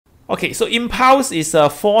Okay, so impulse is a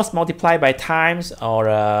force multiplied by times or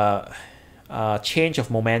a change of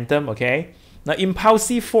momentum. Okay, now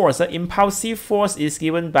impulsive force is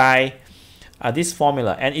given by this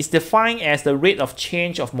formula, and it's defined as the rate of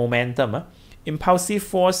change of momentum. Impulsive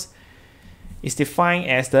force is defined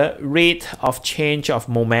as the rate of change of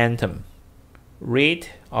momentum.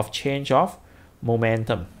 Rate of change of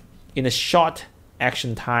momentum in a short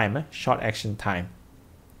action time.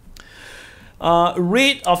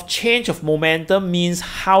 Rate of change of momentum means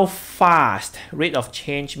how fast. Rate of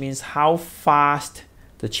change means how fast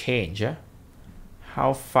the change.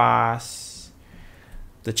 How fast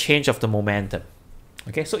the change of the momentum.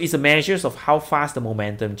 Okay, so it's a measures of how fast the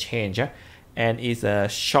momentum change, and it's a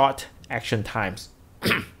short action times.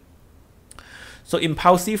 So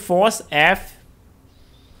impulsive force F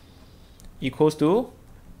equals to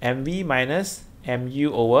mv minus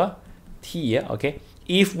mu over t. Okay,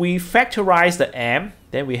 if we factorize the m,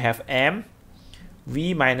 then we have m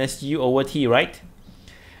v minus u over t, right?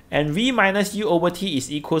 And v minus u over t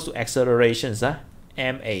is equals to accelerations, ma.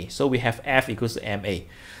 So we have F equals to ma.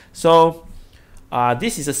 So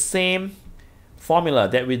this is the same formula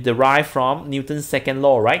that we derive from Newton's second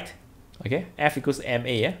law, right? Okay, F equals to ma.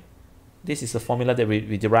 Yeah? This is the formula that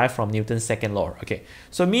we derive from Newton's second law. Okay,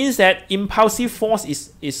 so it means that impulsive force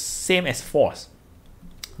is same as force.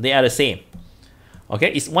 They are the same.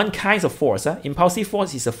 Okay, it's one kind of force. Impulsive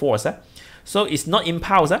force is a force. So it's not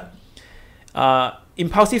impulse.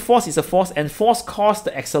 Impulsive force is a force, and force causes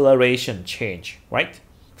the acceleration change, right?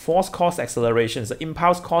 Force causes acceleration. So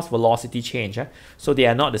impulse causes velocity change. So they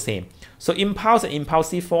are not the same. So impulse and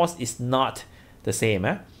impulsive force is not the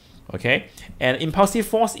same. Okay, and impulsive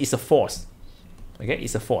force is a force. Okay,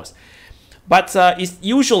 it's a force. But it's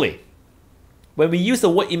usually, when we use the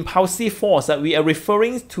word impulsive force, we are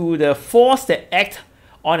referring to the force that acts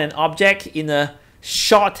on an object in a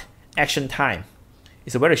short action time.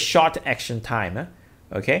 It's a very short action time.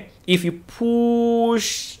 Okay, if you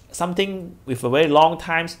push something with a very long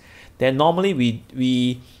times, then normally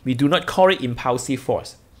we do not call it impulsive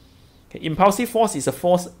force. Okay, impulsive force is a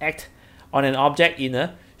force act on an object in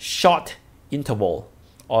a short interval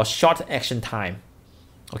or short action time.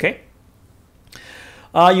 Okay.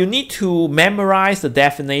 You need to memorize the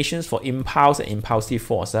definitions for impulse and impulsive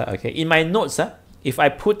force. Okay, in my notes, if I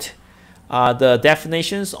put the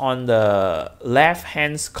definitions on the left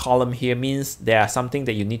hand column here, means there are something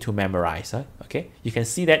that you need to memorize. Okay, you can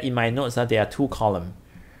see that in my notes there are two columns.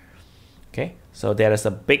 Okay, so there is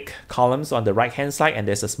a big columns on the right hand side, and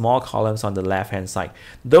there's a small columns on the left hand side.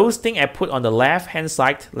 Those things I put on the left hand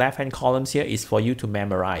side, left hand columns here, is for you to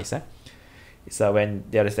memorize. So when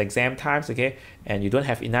there is exam times, okay, and you don't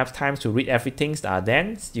have enough time to read everything,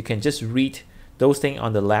 then you can just read those things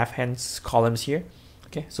on the left hand columns here,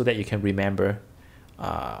 okay, so that you can remember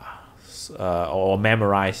or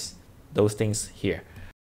memorize those things here.